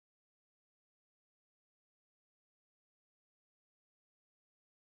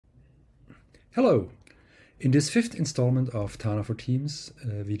Hello! In this fifth installment of Tana for Teams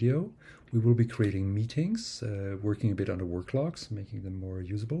video, we will be creating meetings, working a bit on the work logs, making them more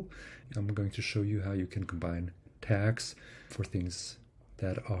usable. I'm going to show you how you can combine tags for things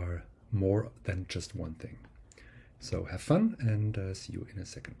that are more than just one thing. So have fun and see you in a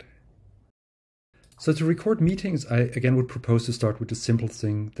second. So to record meetings, I again would propose to start with the simplest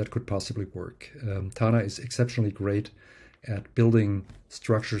thing that could possibly work. Tana is exceptionally great at building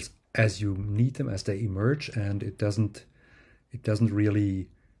structures as you need them, as they emerge, and it doesn't really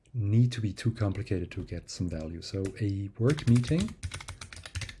need to be too complicated to get some value. So a work meeting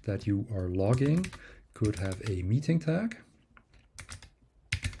that you are logging could have a meeting tag,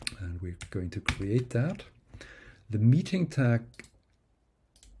 and we're going to create that. The meeting tag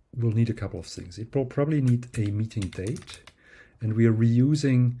will need a couple of things. It will probably need a meeting date, and we are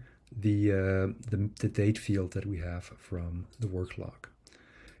reusing the date field that we have from the work log.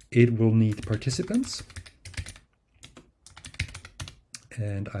 It will need participants,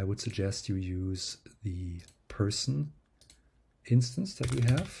 and I would suggest you use the person instance that we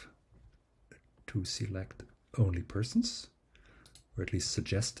have to select only persons, or at least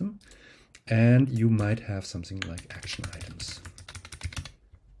suggest them. And you might have something like action items.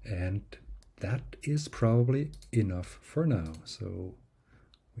 And that is probably enough for now. So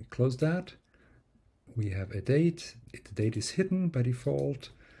we close that. We have a date. The date is hidden by default.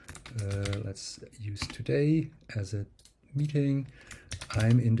 Let's use today as a meeting.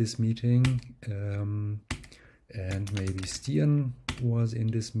 I'm in this meeting, and maybe Stian was in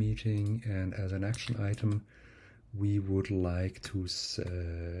this meeting. And as an action item, we would like to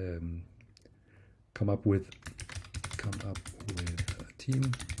come up with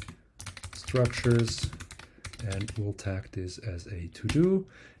team structures, and we'll tag this as a to-do.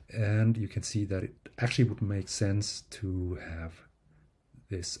 And you can see that it actually would make sense to have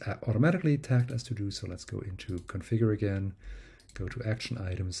this automatically tagged as to-do. So let's go into configure again, go to action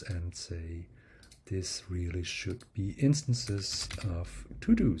items and say this really should be instances of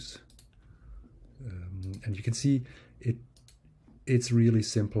to-dos. And you can see it's really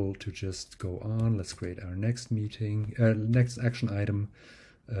simple to just go on. Let's create our next meeting, next action item,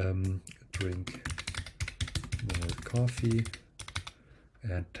 drink more coffee,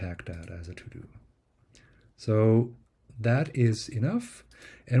 and tag that as a to-do. So that is enough,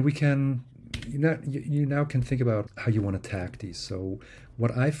 and we can you now can think about how you want to tag these. So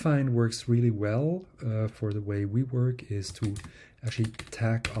what I find works really well for the way we work is to actually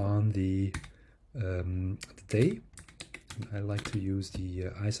tag on the day. I like to use the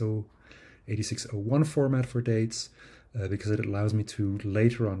ISO 8601 format for dates because it allows me to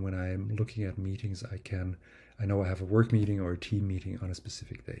later on, when I'm looking at meetings, I know I have a work meeting or a team meeting on a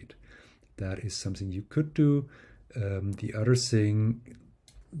specific date. That is something you could do. The other thing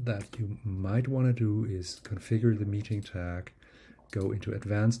that you might want to do is configure the meeting tag, go into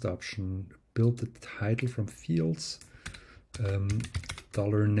advanced option, build the title from fields,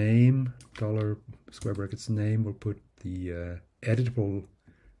 $name, square brackets name, we'll put the editable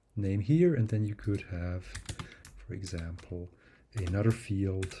name here, and then you could have, for example, another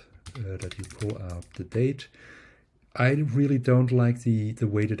field that you pull out the date. I really don't like the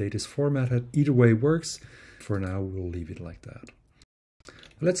way the date is formatted. Either way works. For now, we'll leave it like that.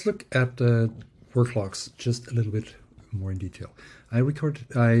 Let's look at the work logs just a little bit more in detail. I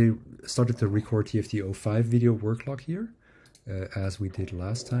started the record TFT05 video work log here, as we did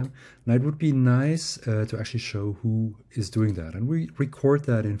last time. Now it would be nice to actually show who is doing that, and we record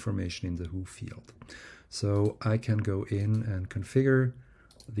that information in the who field. So I can go in and configure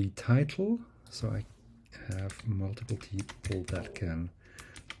the title, so I have multiple people that can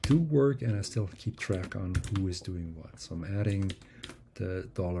do work, and I still keep track on who is doing what. So I'm adding the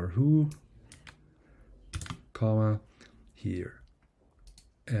 $who, comma, here.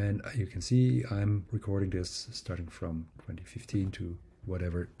 And you can see I'm recording this starting from 2015 to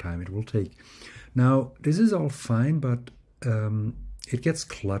whatever time it will take. Now, this is all fine, but it gets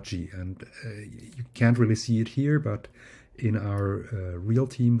kludgy, and you can't really see it here, but in our real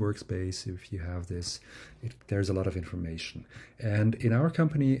team workspace, if you have this, there's a lot of information. And in our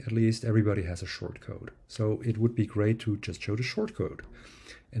company, at least, everybody has a shortcode. So it would be great to just show the shortcode.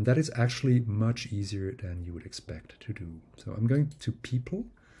 And that is actually much easier than you would expect to do. So I'm going to people,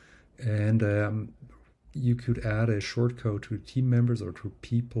 and you could add a shortcode to team members or to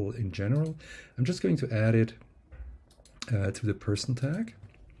people in general. I'm just going to add it to the person tag.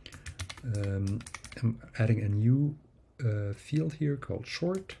 I'm adding a new field here called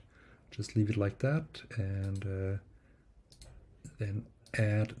short. Just leave it like that, and then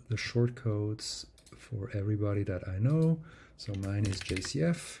add the shortcodes for everybody that I know. So mine is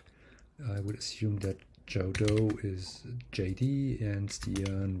JCF, I would assume that Jodo is JD and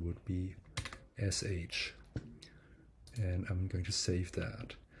Stian would be SH. And I'm going to save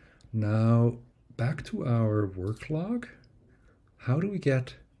that. Now back to our work log. How do we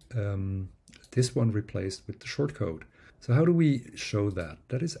get this one replaced with the shortcode? So how do we show that?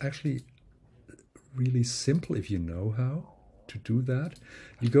 That is actually really simple if you know how to do that.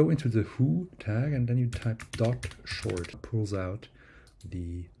 You go into the who tag and then you type .short. It pulls out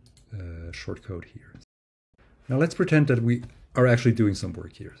the shortcode here. Now let's pretend that we are actually doing some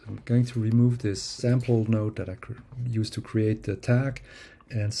work here. So I'm going to remove this sample node that I used to create the tag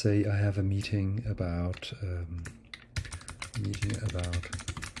and say I have a meeting about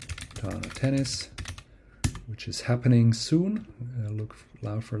Tana tennis, which is happening soon. Look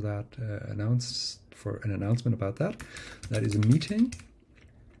out for that an announcement about that. That is a meeting,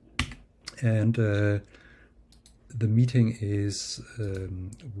 and the meeting is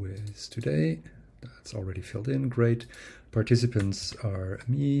with today. That's already filled in. Great. Participants are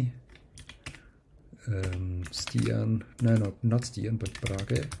me, Stian, no, not Stian, but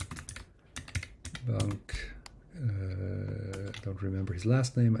Brage, Bank, don't remember his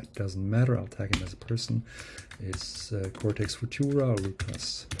last name, it doesn't matter, I'll tag him as a person. It's Cortex Futura,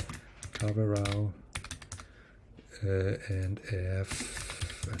 Lucas Caverau, and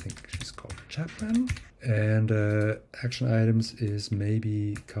F, I think she's called Chapman. And action items is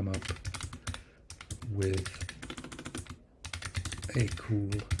maybe come up with a cool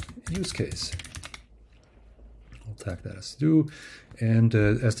use case. I'll tag that as do. And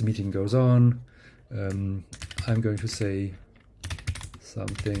as the meeting goes on, I'm going to say some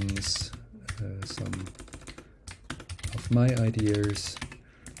things, some of my ideas.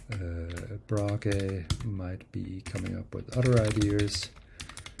 Brage might be coming up with other ideas,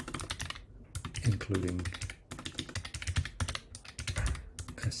 including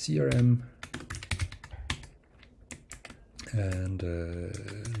a CRM. And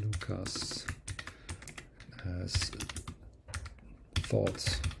Lucas has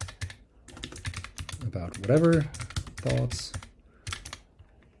thoughts about whatever thoughts,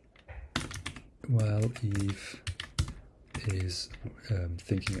 while Eve is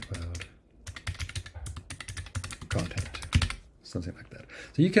thinking about content, something like that.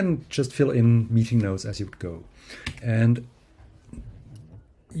 So you can just fill in meeting notes as you would go. And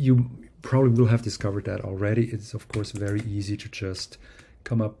you probably will have discovered that already. It's of course very easy to just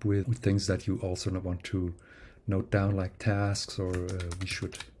come up with things that you also want to note down, like tasks, or we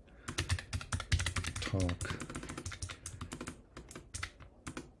should talk.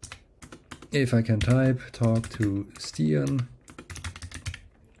 If I can type, talk to Stian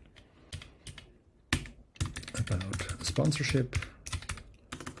about sponsorship.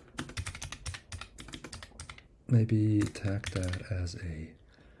 Maybe tag that as a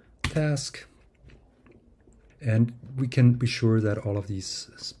task. And we can be sure that all of these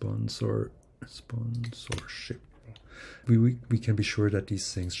sponsorship, we can be sure that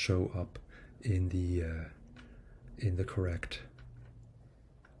these things show up in the correct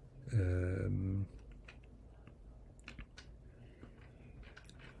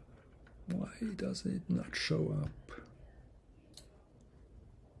why does it not show up?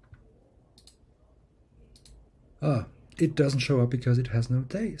 It doesn't show up because it has no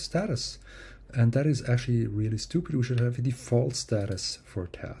status. And that is actually really stupid. We should have a default status for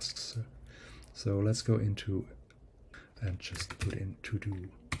tasks. So let's go into and just put in to do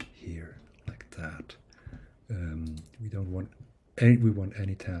here like that. We don't want any, we want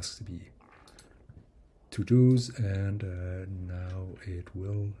any tasks to be to-dos, and now it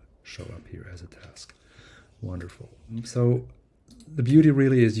will show up here as a task. Wonderful. So the beauty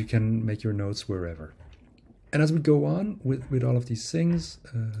really is you can make your notes wherever. And as we go on with all of these things,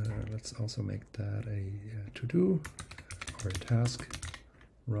 let's also make that a to-do or a task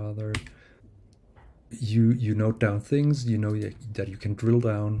rather. You note down things, you know that you can drill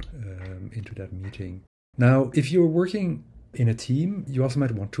down into that meeting. Now, if you're working in a team, you also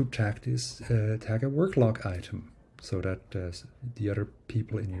might want to tag a work log item so that the other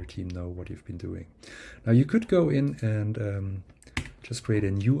people in your team know what you've been doing. Now, you could go in and just create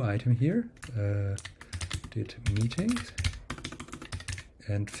a new item here. Did meetings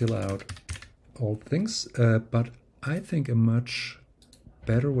and fill out all things, but I think a much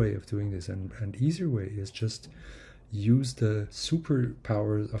better way of doing this and easier way is just use the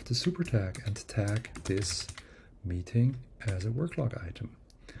superpowers of the super tag and tag this meeting as a work log item,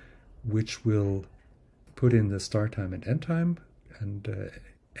 which will put in the start time and end time and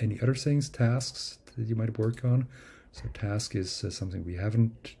any other things, tasks that you might work on. So task is something we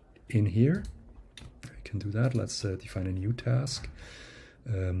haven't in here. I can do that. Let's define a new task.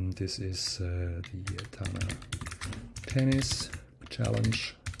 This is the Tana tennis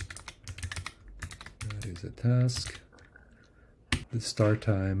challenge. That is a task. The start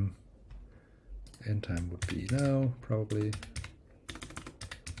time, end time would be now, probably.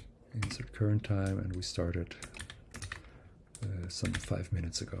 Insert current time, and we started some 5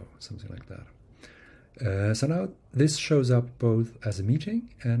 minutes ago, something like that. So now this shows up both as a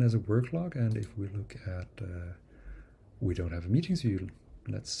meeting and as a work log. And if we look at, we don't have a meetings view.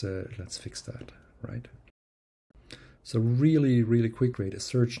 Let's fix that, right? So really quick, create a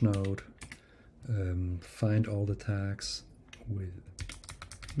search node, find all the tags with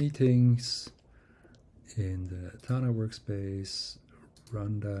meetings in the Tana workspace,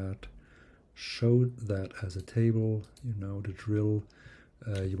 run that, show that as a table, you know the drill.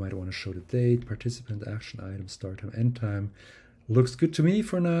 You might want to show the date, participant, action item, start time, end time. Looks good to me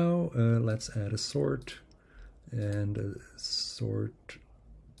for now. Let's add a sort, and a sort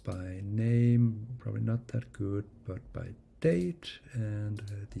by name, probably not that good, but by date, and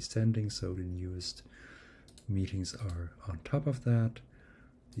descending, so the newest meetings are on top of that.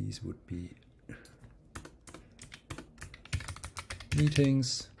 These would be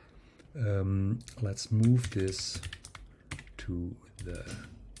meetings. Let's move this to the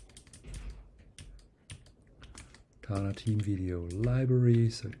Tana team video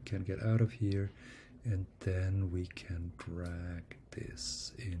library so it can get out of here, and then we can drag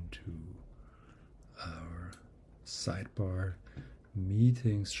this into our sidebar.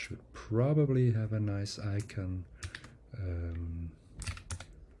 Meetings should probably have a nice icon.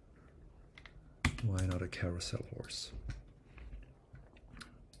 Why not a carousel horse?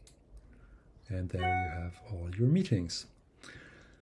 And there you have all your meetings.